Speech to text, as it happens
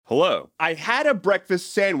Hello. I had a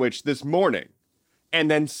breakfast sandwich this morning,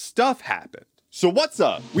 and then stuff happened. So what's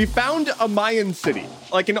up? We found a Mayan city,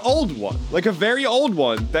 like an old one, like a very old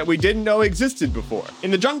one that we didn't know existed before.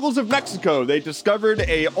 In the jungles of Mexico, they discovered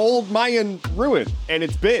a old Mayan ruin, and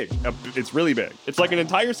it's big. It's really big. It's like an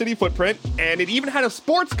entire city footprint, and it even had a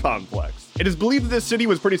sports complex. It is believed that this city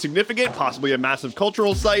was pretty significant, possibly a massive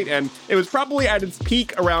cultural site, and it was probably at its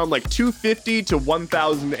peak around like 250 to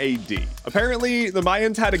 1000 AD. Apparently, the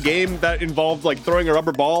Mayans had a game that involved like throwing a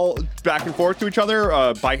rubber ball back and forth to each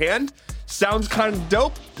other by hand. Sounds kind of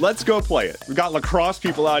dope. Let's go play it. We got lacrosse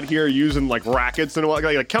people out here using like rackets and what.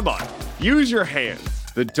 Like, come on, use your hands.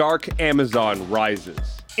 The dark Amazon rises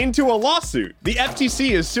into a lawsuit. The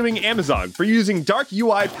FTC is suing Amazon for using dark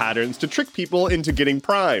UI patterns to trick people into getting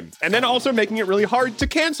Prime, and then also making it really hard to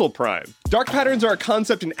cancel Prime. Dark patterns are a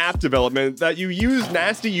concept in app development that you use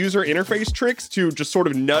nasty user interface tricks to just sort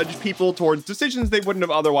of nudge people towards decisions they wouldn't have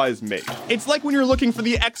otherwise made. It's like when you're looking for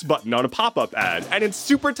the X button on a pop-up ad, and it's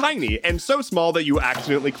super tiny and so small that you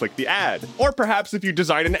accidentally click the ad. Or perhaps if you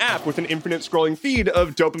design an app with an infinite scrolling feed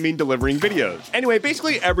of dopamine delivering videos. Anyway,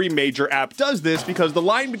 basically every major app does this because the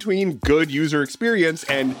line between good user experience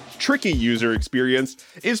and tricky user experience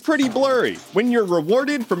is pretty blurry. When you're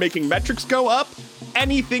rewarded for making metrics go up,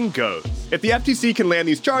 anything goes. If the FTC can land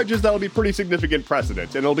these charges, that'll be pretty significant precedent,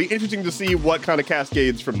 and it'll be interesting to see what kind of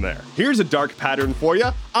cascades from there. Here's a dark pattern for you.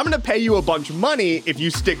 I'm gonna pay you a bunch of money if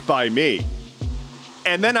you stick by me.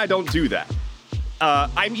 And then I don't do that.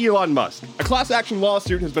 I'm Elon Musk. A class action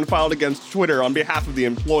lawsuit has been filed against Twitter on behalf of the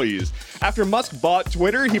employees. After Musk bought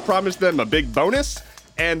Twitter, he promised them a big bonus,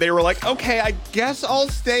 and they were like, okay, I guess I'll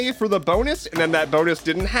stay for the bonus, and then that bonus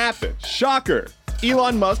didn't happen. Shocker.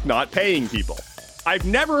 Elon Musk not paying people. I've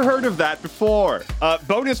never heard of that before.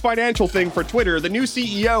 Bonus financial thing for Twitter. The new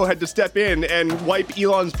CEO had to step in and wipe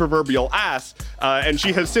Elon's proverbial ass, and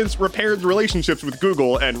she has since repaired relationships with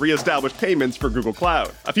Google and reestablished payments for Google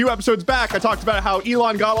Cloud. A few episodes back, I talked about how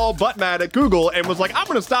Elon got all butt mad at Google and was like, I'm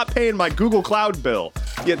gonna stop paying my Google Cloud bill.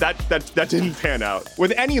 Yeah, that didn't pan out.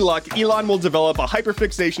 With any luck, Elon will develop a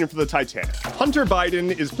hyperfixation for the Titanic. Hunter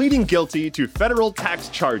Biden is pleading guilty to federal tax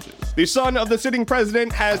charges. The son of the sitting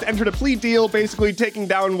president has entered a plea deal, basically taking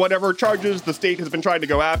down whatever charges the state has been trying to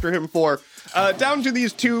go after him for, down to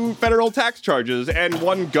these 2 federal tax charges and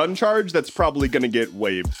 1 gun charge that's probably gonna get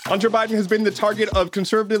waived. Hunter Biden has been the target of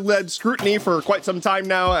conservative-led scrutiny for quite some time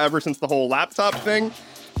now, ever since the whole laptop thing.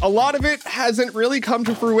 A lot of it hasn't really come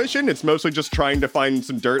to fruition. It's mostly just trying to find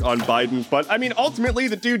some dirt on Biden. But I mean, ultimately,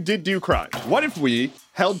 the dude did do crimes. What if we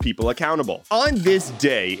held people accountable? On this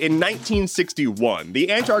day in 1961,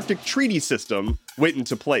 the Antarctic Treaty System went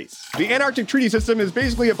into place. The Antarctic Treaty System is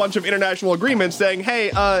basically a bunch of international agreements saying, hey,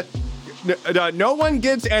 no one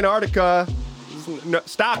gets Antarctica. No,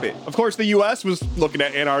 stop it. Of course, the U.S. was looking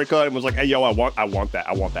at Antarctica and was like, hey, yo, I want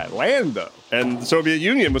that land, though. And the Soviet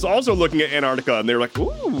Union was also looking at Antarctica, and they were like,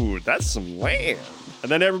 ooh, that's some land.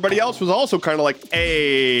 And then everybody else was also kind of like,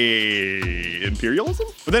 hey, imperialism?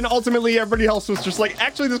 But then ultimately everybody else was just like,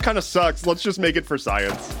 actually, this kind of sucks. Let's just make it for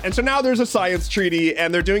science. And so now there's a science treaty,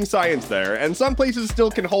 and they're doing science there. And some places still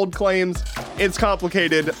can hold claims. It's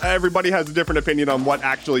complicated. Everybody has a different opinion on what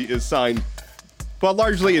actually is signed. But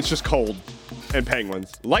largely, it's just cold and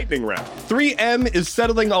penguins. Lightning round. 3M is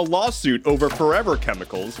settling a lawsuit over forever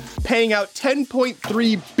chemicals, paying out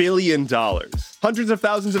 $10.3 billion. Hundreds of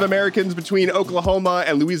thousands of Americans between Oklahoma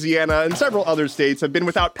and Louisiana and several other states have been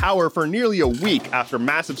without power for nearly a week after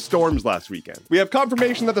massive storms last weekend. We have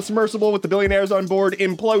confirmation that the submersible with the billionaires on board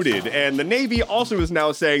imploded, and the Navy also is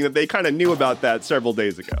now saying that they kind of knew about that several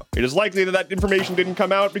days ago. It is likely that that information didn't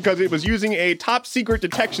come out because it was using a top secret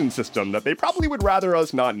detection system that they probably would rather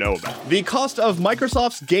us not know about. The cost of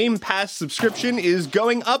Microsoft's Game Pass subscription is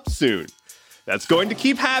going up soon. That's going to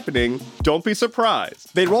keep happening. Don't be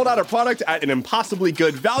surprised. They rolled out a product at an impossibly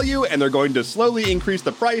good value, and they're going to slowly increase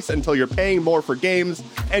the price until you're paying more for games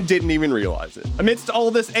and didn't even realize it. Amidst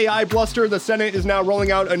all this AI bluster, the Senate is now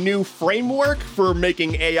rolling out a new framework for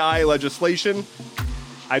making AI legislation.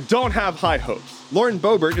 I don't have high hopes. Lauren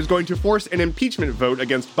Boebert is going to force an impeachment vote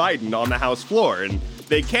against Biden on the House floor, and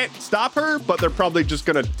they can't stop her, but they're probably just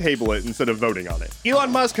gonna table it instead of voting on it.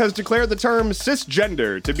 Elon Musk has declared the term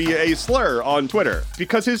cisgender to be a slur on Twitter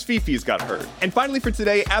because his fifis got hurt. And finally for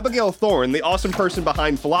today, Abigail Thorne, the awesome person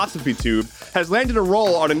behind PhilosophyTube, has landed a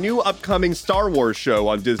role on a new upcoming Star Wars show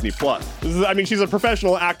on Disney+. She's a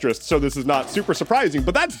professional actress, so this is not super surprising,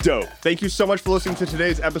 but that's dope. Thank you so much for listening to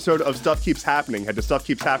today's episode of Stuff Keeps Happening. Head to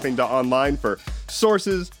stuffkeepshappening.online for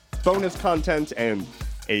sources, bonus content, and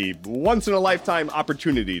a once-in-a-lifetime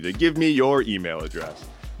opportunity to give me your email address.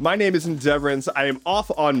 My name is Endeavorance. I am off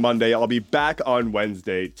on Monday. I'll be back on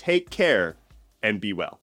Wednesday. Take care and be well.